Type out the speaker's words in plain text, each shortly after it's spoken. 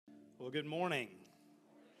Well, good morning.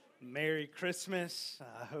 Merry Christmas.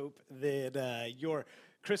 I hope that your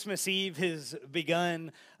Christmas Eve has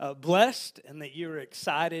begun blessed and that you're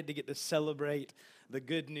excited to get to celebrate the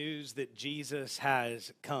good news that Jesus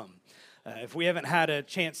has come. If we haven't had a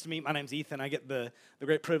chance to meet, my name's Ethan. I get the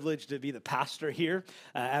great privilege to be the pastor here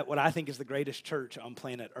at what I think is the greatest church on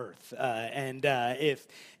planet Earth. And if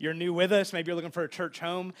you're new with us, maybe you're looking for a church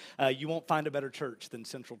home, you won't find a better church than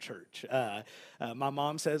Central Church. My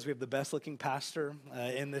mom says we have the best looking pastor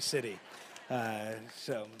in the city.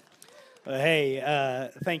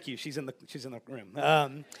 Hey, thank you. She's in the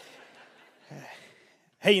room.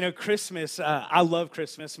 Hey, Christmas, I love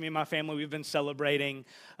Christmas. Me and my family, we've been celebrating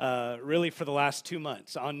really for the last 2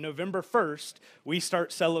 months. On November 1st, we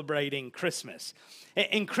start celebrating Christmas.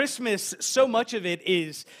 And Christmas, so much of it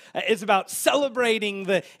is about celebrating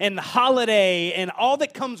the holiday and all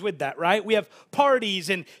that comes with that, right? We have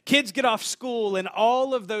parties and kids get off school and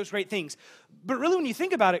all of those great things. But really, when you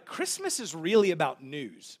think about it, Christmas is really about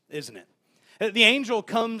news, isn't it? The angel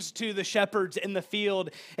comes to the shepherds in the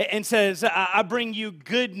field and says, I bring you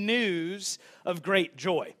good news of great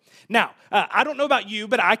joy. Now, I don't know about you,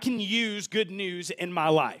 but I can use good news in my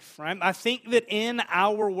life, right? I think that in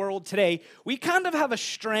our world today, we kind of have a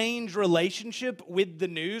strange relationship with the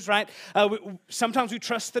news, right? Sometimes we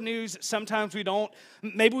trust the news, sometimes we don't.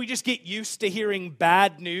 Maybe we just get used to hearing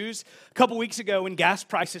bad news. A couple weeks ago when gas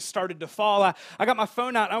prices started to fall, I got my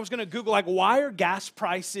phone out and I was going to Google, why are gas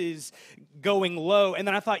prices going low? And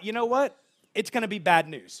then I thought, you know what? It's going to be bad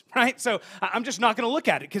news, right? So I'm just not going to look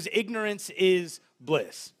at it because ignorance is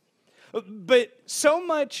bliss. But so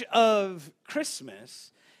much of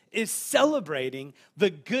Christmas is celebrating the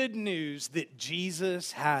good news that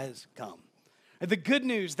Jesus has come. The good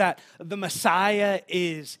news that the Messiah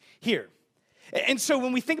is here. And so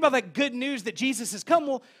when we think about that good news that Jesus has come,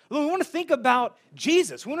 well, we want to think about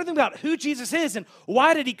Jesus. We want to think about who Jesus is and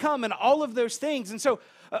why did he come and all of those things. And so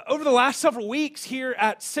over the last several weeks here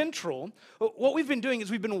at Central, what we've been doing is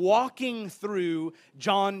we've been walking through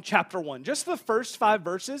John chapter 1, just the first 5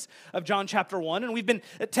 verses of John chapter 1, and we've been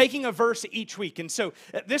taking a verse each week. And so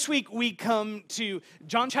this week we come to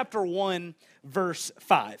John chapter 1, verse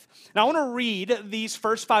 5. Now I want to read these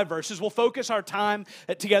first 5 verses. We'll focus our time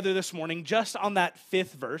together this morning just on that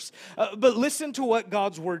 5th verse, but listen to what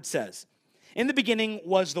God's word says. In the beginning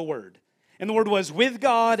was the Word, and the Word was with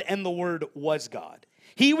God, and the Word was God.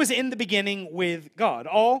 He was in the beginning with God.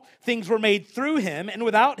 All things were made through him, and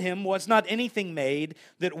without him was not anything made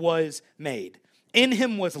that was made. In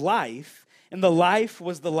him was life, and the life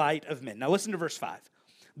was the light of men. Now listen to verse 5.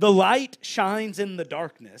 The light shines in the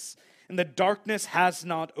darkness, and the darkness has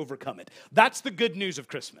not overcome it. That's the good news of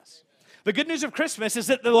Christmas. The good news of Christmas is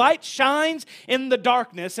that the light shines in the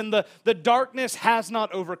darkness, and the darkness has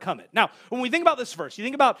not overcome it. Now, when we think about this verse, you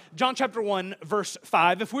think about John chapter 1, verse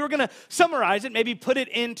 5. If we were going to summarize it, maybe put it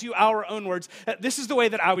into our own words, this is the way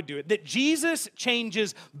that I would do it, that Jesus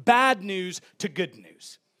changes bad news to good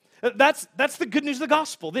news. That's the good news of the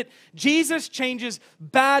gospel, that Jesus changes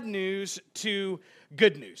bad news to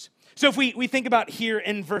good news. So if we think about here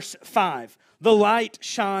in verse 5, the light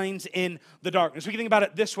shines in the darkness. We can think about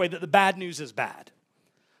it this way, that the bad news is bad.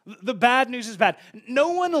 The bad news is bad. No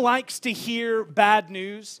one likes to hear bad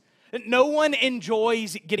news. No one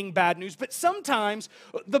enjoys getting bad news. But sometimes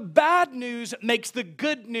the bad news makes the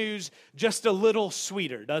good news just a little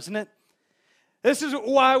sweeter, doesn't it? This is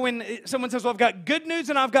why when someone says, well, I've got good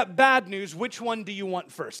news and I've got bad news, which one do you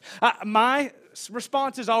want first? My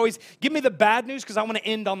response is always, give me the bad news because I want to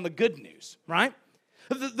end on the good news, right?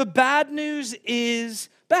 The bad news is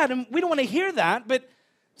bad, and we don't want to hear that, but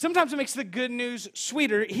sometimes it makes the good news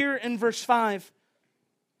sweeter. Here in verse 5,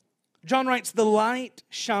 John writes, the light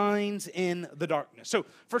shines in the darkness. So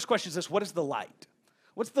first question is this, what is the light?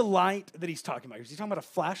 What's the light that he's talking about? Is he talking about a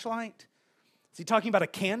flashlight? Is he talking about a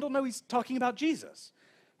candle? No, he's talking about Jesus.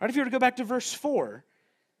 Right? If you were to go back to verse 4,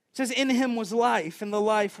 it says, in him was life, and the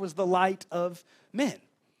life was the light of men.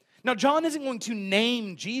 Now, John isn't going to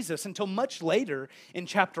name Jesus until much later in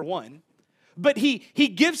chapter 1, but he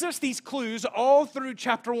gives us these clues all through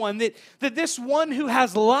chapter 1 that this one who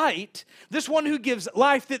has light, this one who gives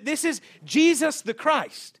life, that this is Jesus the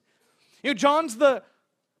Christ. The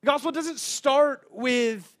gospel doesn't start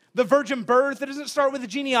with the virgin birth. It doesn't start with the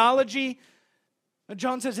genealogy.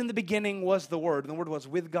 John says, in the beginning was the Word, and the Word was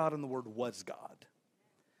with God, and the Word was God.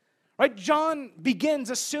 Right? John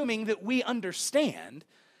begins assuming that we understand,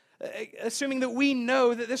 assuming that we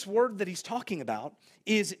know that this word that he's talking about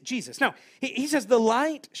is Jesus. Now, he says the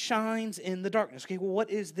light shines in the darkness. Okay, well,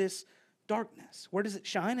 what is this darkness? Where does it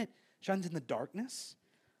shine? It shines in the darkness.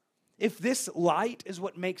 If this light is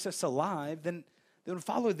what makes us alive, then it would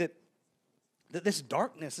follow that that this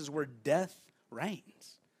darkness is where death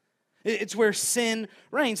reigns. It's where sin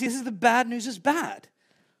reigns. This is the bad news is bad.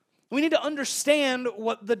 We need to understand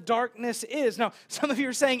what the darkness is. Now, some of you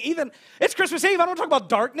are saying, Ethan, it's Christmas Eve. I don't want to talk about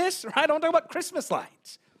darkness, right? I don't want to talk about Christmas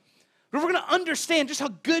lights. But if we're going to understand just how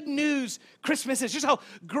good news Christmas is, just how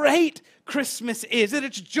great Christmas is, that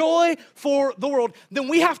it's joy for the world, then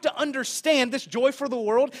we have to understand this joy for the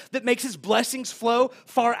world that makes his blessings flow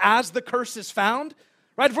far as the curse is found,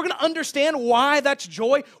 right? If we're going to understand why that's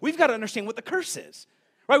joy, we've got to understand what the curse is,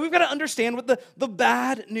 right? We've got to understand what the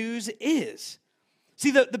bad news is.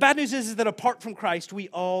 See, the bad news is that apart from Christ, we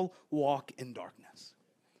all walk in darkness.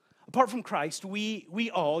 Apart from Christ,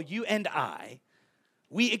 we all, you and I,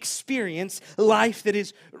 we experience life that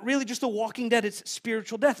is really just a walking dead. It's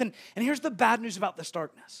spiritual death. And here's the bad news about this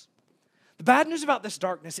darkness. The bad news about this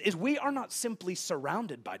darkness is we are not simply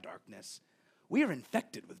surrounded by darkness. We are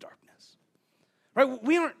infected with darkness. Right?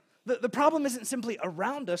 We aren't, the problem isn't simply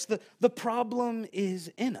around us. The problem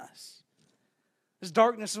is in us. This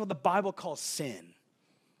darkness is what the Bible calls sin.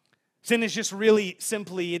 Sin is just really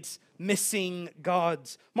simply, it's missing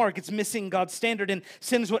God's mark. It's missing God's standard, and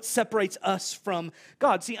sin is what separates us from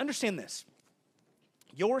God. See, understand this.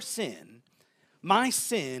 Your sin, my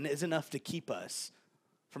sin, is enough to keep us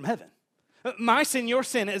from heaven. My sin, your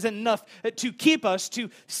sin, is enough to keep us, to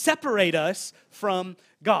separate us from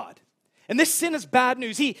God. And this sin is bad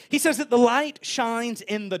news. He says that the light shines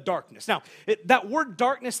in the darkness. Now, that word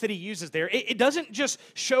darkness that he uses there, it doesn't just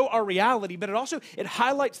show our reality, but it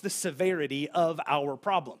highlights the severity of our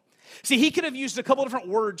problem. See, he could have used a couple different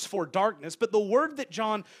words for darkness, but the word that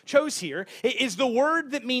John chose here is the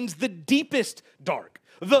word that means the deepest dark,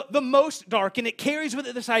 the most dark, and it carries with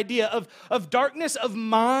it this idea of darkness of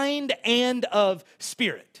mind and of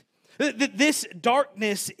spirit. This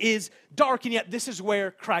darkness is dark, and yet this is where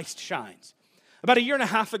Christ shines. About a year and a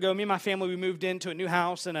half ago, me and my family, we moved into a new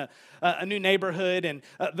house and a new neighborhood. And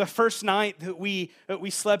the first night that we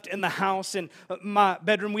slept in the house, in my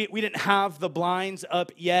bedroom, we didn't have the blinds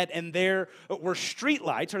up yet. And there were street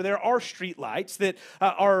lights, or there are street lights that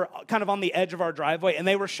are kind of on the edge of our driveway. And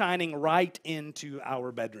they were shining right into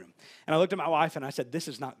our bedroom. And I looked at my wife and I said, this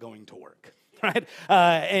is not going to work. Right?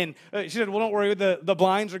 And she said, well, don't worry, the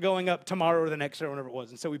blinds are going up tomorrow or the next day or whenever it was.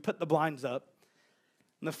 And so we put the blinds up.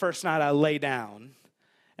 And the first night I lay down,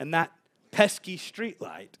 and that pesky street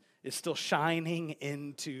light is still shining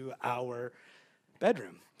into our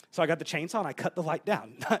bedroom. So I got the chainsaw and I cut the light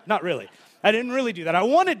down. Not really. I didn't really do that. I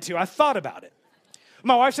wanted to. I thought about it.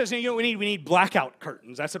 My wife says, you know what we need? We need blackout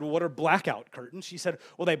curtains. I said, well, what are blackout curtains? She said,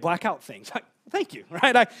 well, they black out things. Thank you,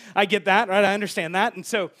 right? I get that, right? I understand that. And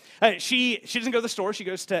so she doesn't go to the store. She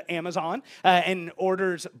goes to Amazon and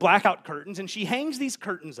orders blackout curtains, and she hangs these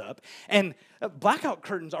curtains up. And blackout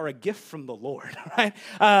curtains are a gift from the Lord,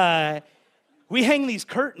 right? We hang these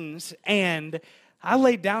curtains, and I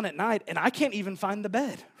laid down at night, and I can't even find the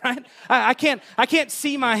bed, right? I can't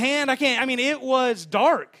see my hand. It was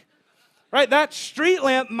dark. Right, that street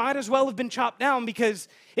lamp might as well have been chopped down because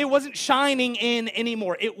it wasn't shining in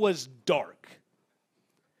anymore. It was dark.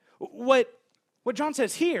 What John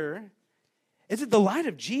says here is that the light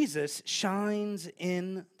of Jesus shines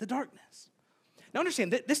in the darkness. Now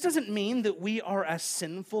understand, this doesn't mean that we are as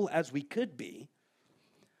sinful as we could be.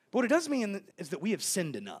 But what it does mean is that we have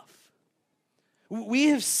sinned enough. We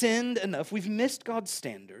have sinned enough. We've missed God's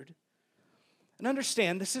standard. And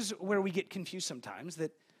understand, this is where we get confused sometimes,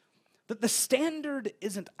 that the standard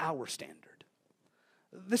isn't our standard.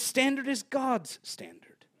 The standard is God's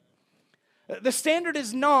standard. The standard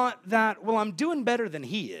is not that, well, I'm doing better than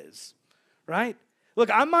he is, right? Look,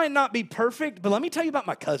 I might not be perfect, but let me tell you about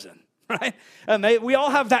my cousin, right? We all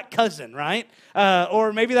have that cousin, right?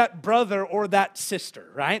 Or maybe that brother or that sister,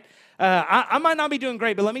 right? I might not be doing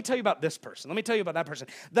great, but let me tell you about this person. Let me tell you about that person.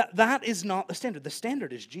 That is not the standard. The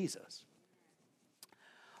standard is Jesus.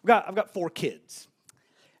 I've got 4 kids.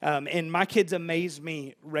 And my kids amaze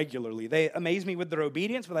me regularly. They amaze me with their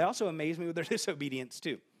obedience, but they also amaze me with their disobedience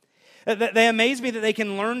too. They amaze me that they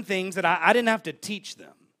can learn things that I didn't have to teach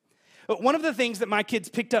them. But one of the things that my kids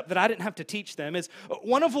picked up that I didn't have to teach them is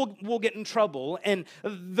one of them will get in trouble, and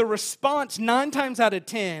the response 9 times out of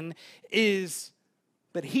 10 is,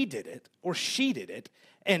 but he did it, or she did it,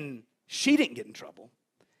 and she didn't get in trouble.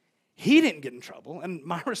 He didn't get in trouble. And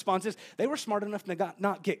my response is, they were smart enough to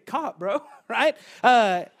not get caught, bro, right?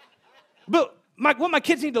 But what my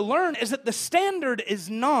kids need to learn is that the standard is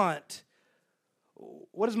not,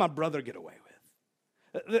 what does my brother get away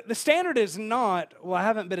with? The standard is not, well, I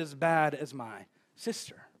haven't been as bad as my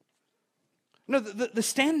sister. No, the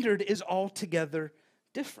standard is altogether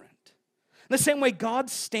different. In the same way,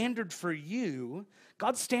 God's standard for you,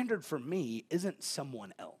 God's standard for me isn't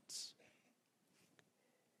someone else.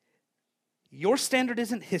 Your standard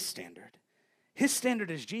isn't his standard. His standard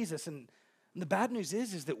is Jesus, and the bad news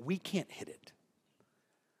is that we can't hit it.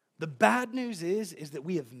 The bad news is that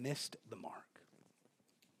we have missed the mark.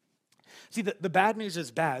 See, the bad news is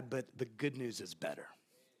bad, but the good news is better.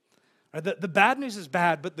 Right? The bad news is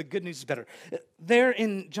bad, but the good news is better. There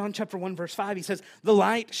in John chapter 1, verse 5, he says, the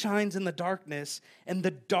light shines in the darkness, and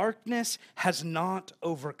the darkness has not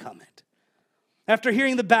overcome it. After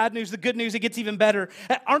hearing the bad news, the good news, it gets even better.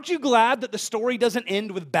 Aren't you glad that the story doesn't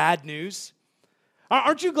end with bad news?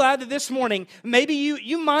 Aren't you glad that this morning, maybe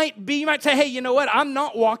you might say, hey, you know what? I'm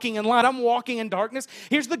not walking in light. I'm walking in darkness.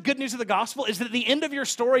 Here's the good news of the gospel is that the end of your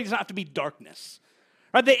story does not have to be darkness.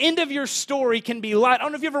 Right? The end of your story can be light. I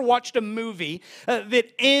don't know if you ever watched a movie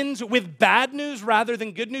that ends with bad news rather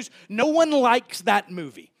than good news. No one likes that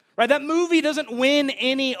movie. Right? That movie doesn't win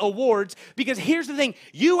any awards because here's the thing.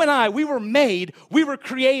 You and I, we were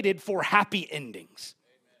created for happy endings.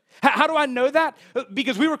 How do I know that?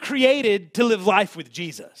 Because we were created to live life with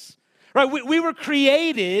Jesus. Right? We were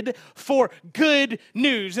created for good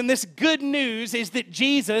news. And this good news is that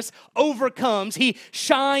Jesus overcomes. He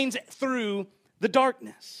shines through the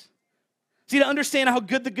darkness. See, to understand how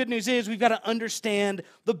good the good news is, we've got to understand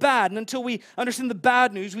the bad. And until we understand the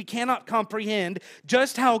bad news, we cannot comprehend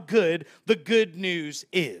just how good the good news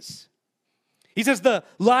is. He says the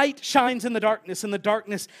light shines in the darkness, and the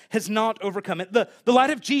darkness has not overcome it. The light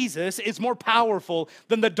of Jesus is more powerful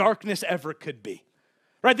than the darkness ever could be.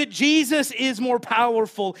 Right? That Jesus is more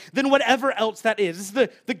powerful than whatever else that is. This is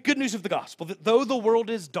the good news of the gospel, that though the world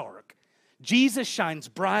is dark, Jesus shines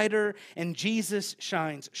brighter and Jesus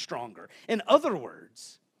shines stronger. In other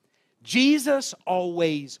words, Jesus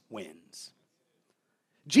always wins.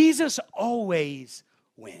 Jesus always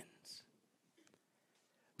wins.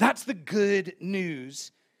 That's the good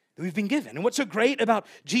news that we've been given. And what's so great about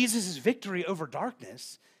Jesus' victory over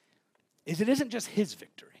darkness is it isn't just his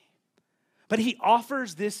victory, but he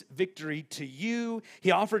offers this victory to you.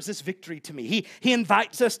 He offers this victory to me. He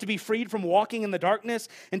invites us to be freed from walking in the darkness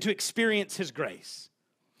and to experience his grace.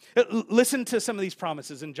 Listen to some of these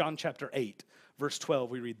promises in John chapter 8, verse 12.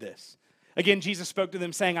 We read this. Again, Jesus spoke to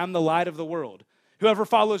them saying, I'm the light of the world. Whoever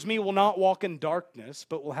follows me will not walk in darkness,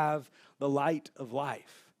 but will have the light of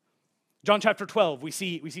life. John chapter 12, we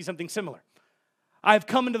see something similar. I have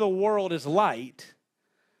come into the world as light,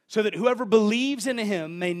 so that whoever believes in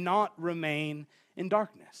him may not remain in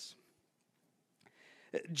darkness.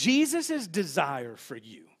 Jesus' desire for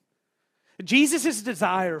you, Jesus'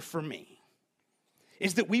 desire for me,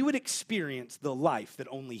 is that we would experience the life that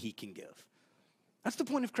only he can give. That's the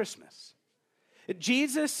point of Christmas.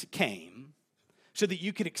 Jesus came so that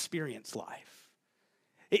you could experience life.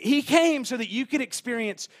 He came so that you could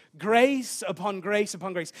experience grace upon grace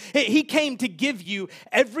upon grace. He came to give you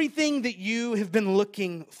everything that you have been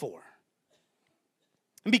looking for.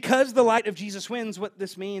 And because the light of Jesus wins, what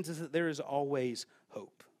this means is that there is always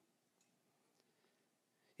hope.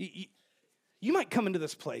 You might come into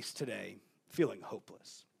this place today feeling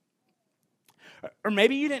hopeless. Or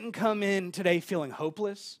maybe you didn't come in today feeling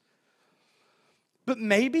hopeless, but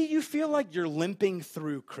maybe you feel like you're limping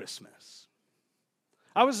through Christmas.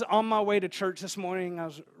 I was on my way to church this morning. I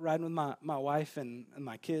was riding with my wife and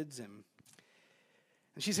my kids, and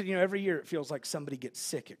she said, every year it feels like somebody gets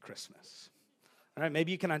sick at Christmas. All right,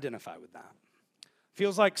 maybe you can identify with that.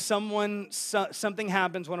 Feels like something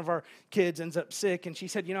happens, one of our kids ends up sick, and she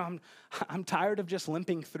said, I'm tired of just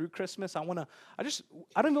limping through Christmas. I don't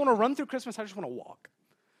even want to run through Christmas, I just want to walk.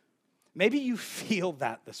 Maybe you feel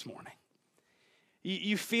that this morning.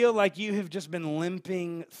 You feel like you have just been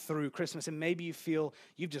limping through Christmas, and maybe you feel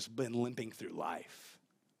you've just been limping through life.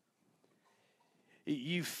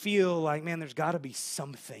 You feel like, man, there's got to be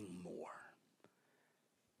something more.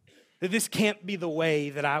 That this can't be the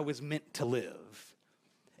way that I was meant to live.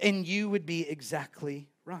 And you would be exactly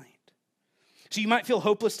right. So you might feel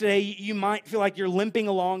hopeless today. You might feel like you're limping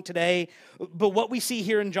along today. But what we see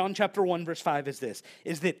here in John chapter 1, verse 5 is this,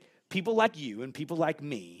 is that people like you and people like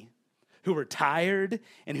me who are tired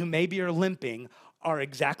and who maybe are limping are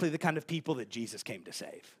exactly the kind of people that Jesus came to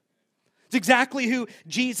save. It's exactly who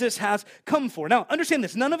Jesus has come for. Now, understand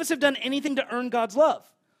this. None of us have done anything to earn God's love.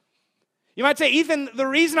 You might say, Ethan, the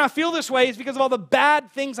reason I feel this way is because of all the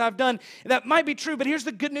bad things I've done. That might be true, but here's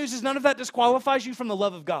the good news is none of that disqualifies you from the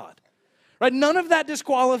love of God. Right? None of that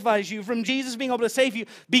disqualifies you from Jesus being able to save you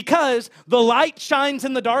because the light shines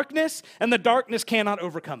in the darkness and the darkness cannot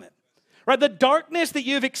overcome it. Right? The darkness that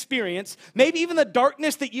you've experienced, maybe even the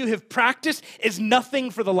darkness that you have practiced, is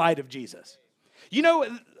nothing for the light of Jesus.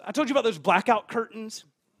 I told you about those blackout curtains.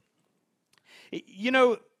 You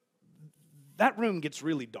know, that room gets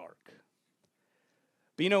really dark.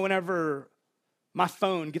 But you know, whenever my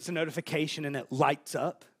phone gets a notification and it lights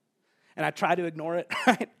up, and I try to ignore it,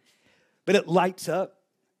 right? But it lights up,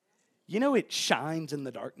 you know, it shines in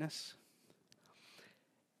the darkness.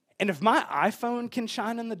 And if my iPhone can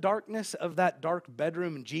shine in the darkness of that dark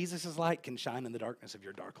bedroom, Jesus' light can shine in the darkness of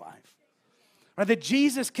your dark life. Right? That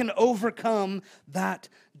Jesus can overcome that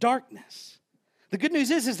darkness. The good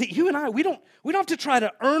news is that you and I, we don't have to try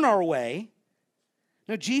to earn our way.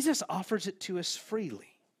 No, Jesus offers it to us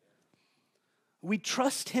freely. We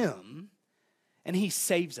trust him, and he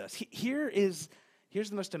saves us. Here's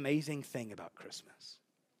the most amazing thing about Christmas.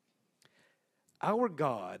 Our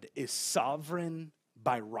God is sovereign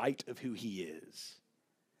by right of who he is,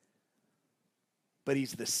 but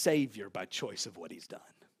he's the Savior by choice of what he's done.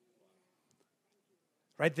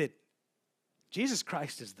 Right? That Jesus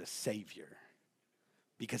Christ is the Savior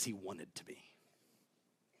because he wanted to be.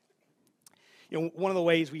 You know, one of the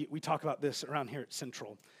ways we talk about this around here at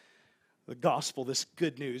Central, the gospel, this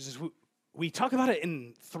good news, is we talk about it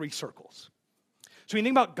in three circles. So when you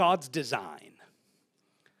think about God's design,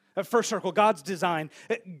 first circle, God's design.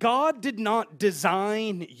 God did not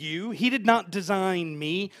design you. He did not design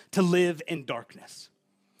me to live in darkness.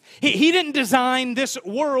 He didn't design this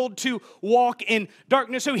world to walk in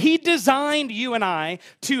darkness. So he designed you and I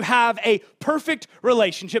to have a perfect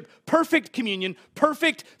relationship, perfect communion,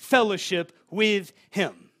 perfect fellowship with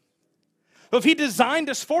him. But if he designed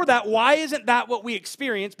us for that, why isn't that what we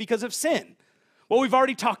experience because of sin? Well, we've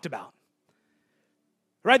already talked about.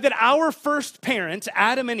 Right, that our first parents,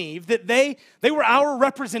 Adam and Eve, that they were our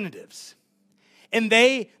representatives. And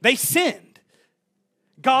they sinned.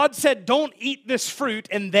 God said, don't eat this fruit,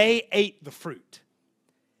 and they ate the fruit.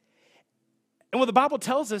 And what the Bible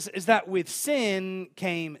tells us is that with sin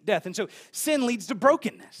came death. And so sin leads to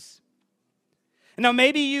brokenness. And now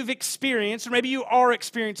maybe you've experienced, or maybe you are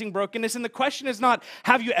experiencing brokenness, and the question is not,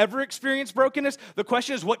 have you ever experienced brokenness? The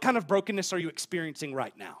question is, what kind of brokenness are you experiencing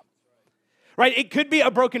right now? Right? It could be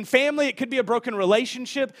a broken family. It could be a broken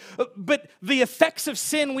relationship. But the effects of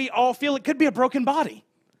sin we all feel, it could be a broken body.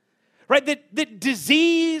 Right? That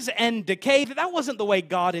disease and decay, that wasn't the way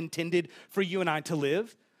God intended for you and I to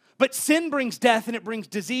live. But sin brings death, and it brings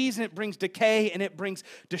disease, and it brings decay, and it brings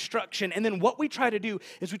destruction. And then what we try to do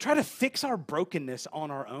is we try to fix our brokenness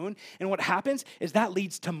on our own. And what happens is that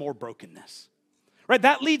leads to more brokenness. Right,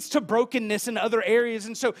 that leads to brokenness in other areas.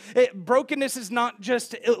 And so brokenness is not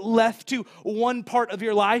just left to one part of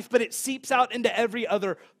your life, but it seeps out into every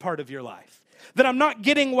other part of your life. That I'm not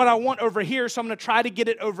getting what I want over here, so I'm going to try to get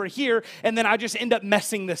it over here, and then I just end up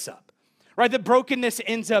messing this up. Right, the brokenness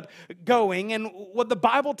ends up going. And what the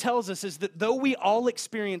Bible tells us is that though we all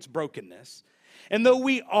experience brokenness, and though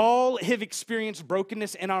we all have experienced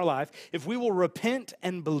brokenness in our life, if we will repent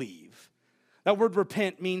and believe. That word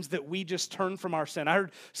repent means that we just turn from our sin. I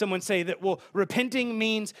heard someone say that, well, repenting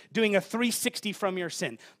means doing a 360 from your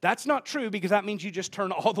sin. That's not true because that means you just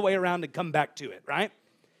turn all the way around and come back to it, right?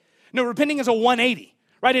 No, repenting is a 180,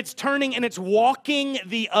 right? It's turning and it's walking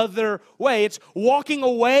the other way. It's walking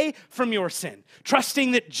away from your sin,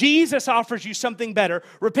 trusting that Jesus offers you something better,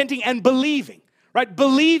 repenting and believing, right?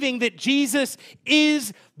 Believing that Jesus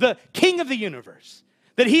is the King of the universe.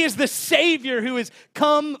 That he is the Savior who has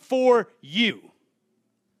come for you.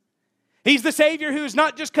 He's the Savior who has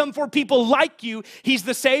not just come for people like you, he's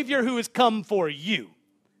the Savior who has come for you.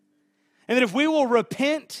 And that if we will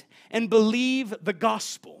repent and believe the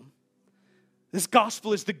gospel, this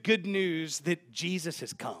gospel is the good news that Jesus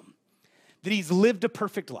has come. That he's lived a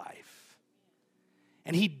perfect life.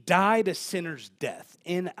 And he died a sinner's death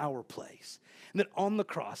in our place. And that on the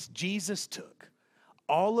cross, Jesus took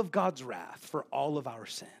all of God's wrath for all of our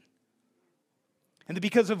sin. And that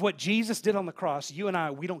because of what Jesus did on the cross, you and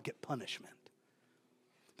I, we don't get punishment.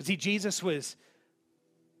 But see, Jesus was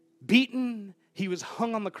beaten, he was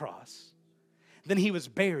hung on the cross, then he was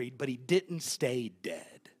buried, but he didn't stay dead.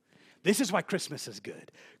 This is why Christmas is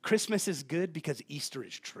good. Christmas is good because Easter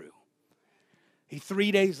is true.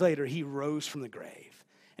 3 days later, he rose from the grave,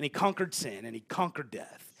 and he conquered sin, and he conquered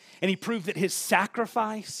death, and he proved that his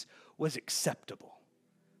sacrifice was acceptable.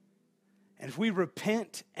 And if we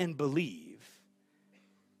repent and believe,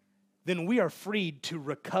 then we are freed to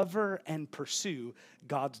recover and pursue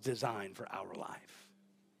God's design for our life.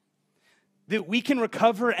 That we can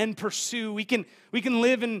recover and pursue, we can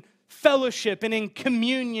live in fellowship and in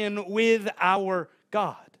communion with our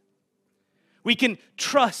God. We can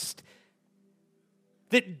trust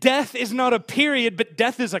that death is not a period, but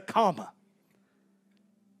death is a comma.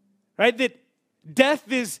 Right? That death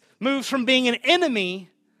moves from being an enemy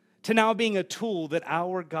to now being a tool that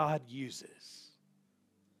our God uses.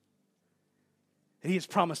 that he has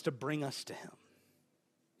promised to bring us to him.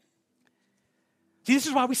 See, this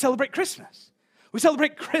is why we celebrate Christmas. We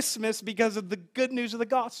celebrate Christmas because of the good news of the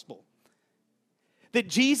gospel. That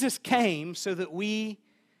Jesus came so that we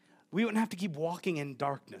wouldn't have to keep walking in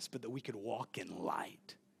darkness, but that we could walk in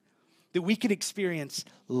light. That we could experience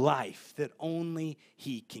life that only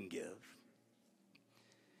he can give.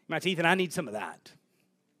 My teeth, and I need some of that.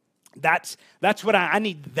 That's what I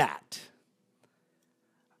need that.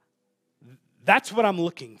 That's what I'm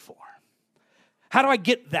looking for. How do I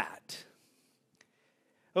get that?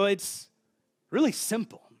 Well, it's really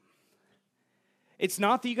simple. It's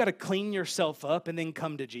not that you got to clean yourself up and then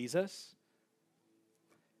come to Jesus.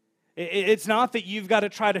 It's not that you've got to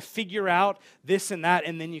try to figure out this and that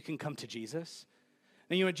and then you can come to Jesus.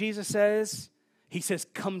 And you know what Jesus says? He says,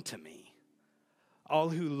 come to me, all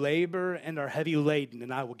who labor and are heavy laden,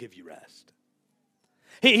 and I will give you rest.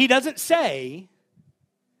 He doesn't say,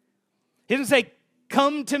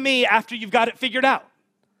 come to me after you've got it figured out.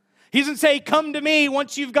 He doesn't say, come to me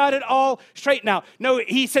once you've got it all straightened out. No,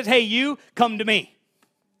 he says, hey, you, come to me.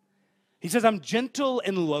 He says, I'm gentle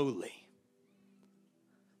and lowly.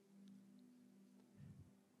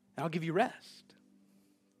 And I'll give you rest.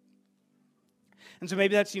 And so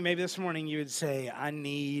maybe that's you. Maybe this morning you would say, I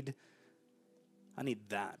need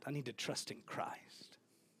that. I need to trust in Christ.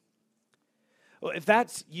 Well, if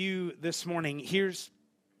that's you this morning, here's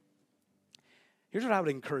what I would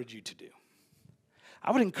encourage you to do.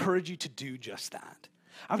 I would encourage you to do just that.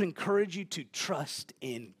 I would encourage you to trust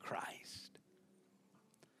in Christ.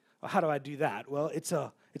 Well, how do I do that? Well, it's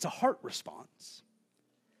a heart response.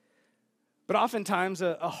 But oftentimes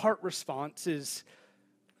a heart response is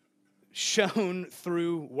shown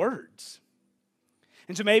through words.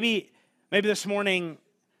 And so maybe this morning,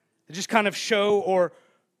 just kind of show or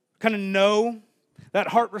kind of know that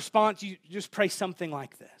heart response, you just pray something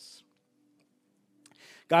like this.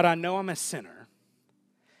 God, I know I'm a sinner.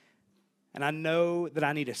 And I know that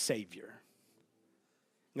I need a Savior.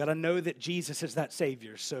 God, I know that Jesus is that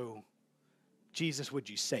Savior, so Jesus, would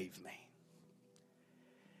you save me?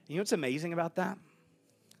 You know what's amazing about that?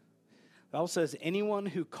 The Bible says anyone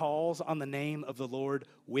who calls on the name of the Lord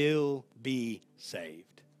will be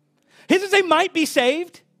saved. He doesn't say might be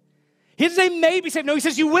saved. He doesn't say may be saved. No, he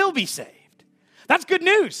says you will be saved. That's good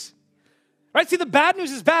news. Right? See, the bad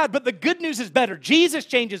news is bad, but the good news is better. Jesus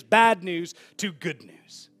changes bad news to good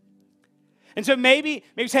news. And so maybe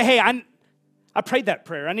say, hey, I prayed that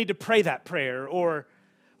prayer. I need to pray that prayer. Or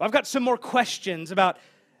I've got some more questions about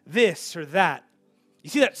this or that. You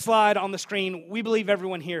see that slide on the screen? We believe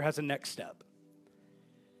everyone here has a next step.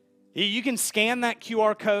 You can scan that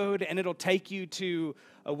QR code and it'll take you to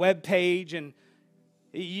a web page, and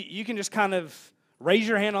you can just kind of raise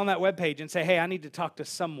your hand on that web page and say, hey, I need to talk to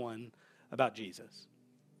someone about Jesus.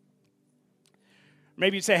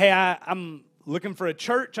 Maybe you say, hey, I'm looking for a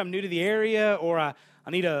church, I'm new to the area, or I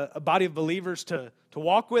need a body of believers to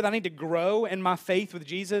walk with. I need to grow in my faith with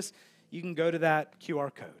Jesus. You can go to that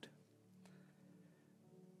QR code.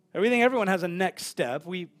 We think everyone has a next step.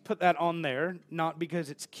 We put that on there, not because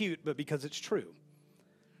it's cute, but because it's true.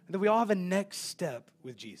 That we all have a next step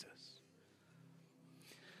with Jesus.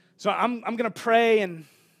 So I'm going to pray, and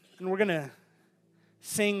we're going to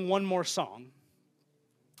sing one more song.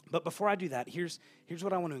 But before I do that, here's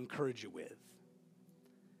what I want to encourage you with.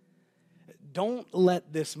 Don't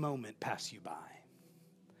let this moment pass you by.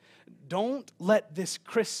 Don't let this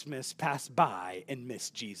Christmas pass by and miss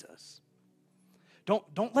Jesus.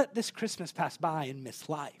 Don't let this Christmas pass by and miss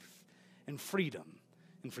life and freedom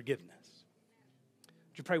and forgiveness.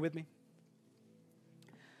 Would you pray with me?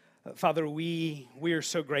 Father, we are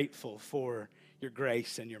so grateful for your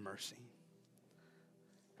grace and your mercy.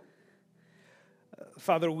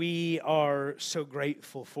 Father, we are so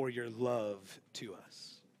grateful for your love to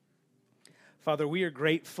us. Father, we are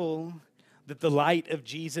grateful that the light of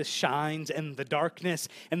Jesus shines in the darkness,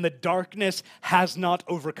 and the darkness has not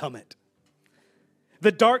overcome it.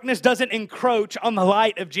 The darkness doesn't encroach on the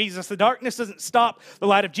light of Jesus. The darkness doesn't stop the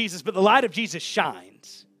light of Jesus, but the light of Jesus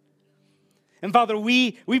shines. And Father,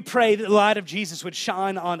 we pray that the light of Jesus would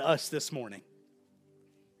shine on us this morning.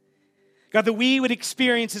 God, that we would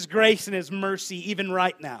experience his grace and his mercy even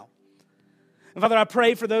right now. And Father, I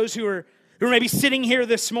pray for those who are maybe sitting here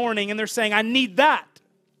this morning and they're saying, I need that.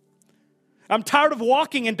 I'm tired of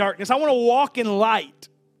walking in darkness. I want to walk in light.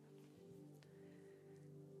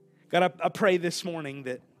 God, I pray this morning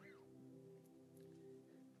that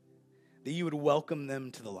you would welcome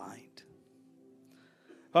them to the light.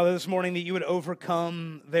 Father, this morning that you would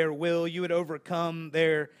overcome their will, you would overcome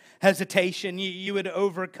their hesitation, you would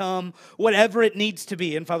overcome whatever it needs to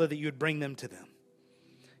be, and Father, that you would bring them to them.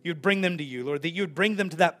 you'd bring them to you, Lord, that you would bring them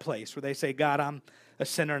to that place where they say, God, I'm a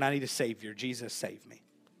sinner and I need a Savior. Jesus, save me.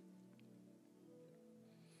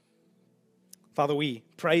 Father, we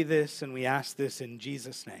pray this and we ask this in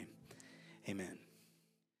Jesus' name. Amen.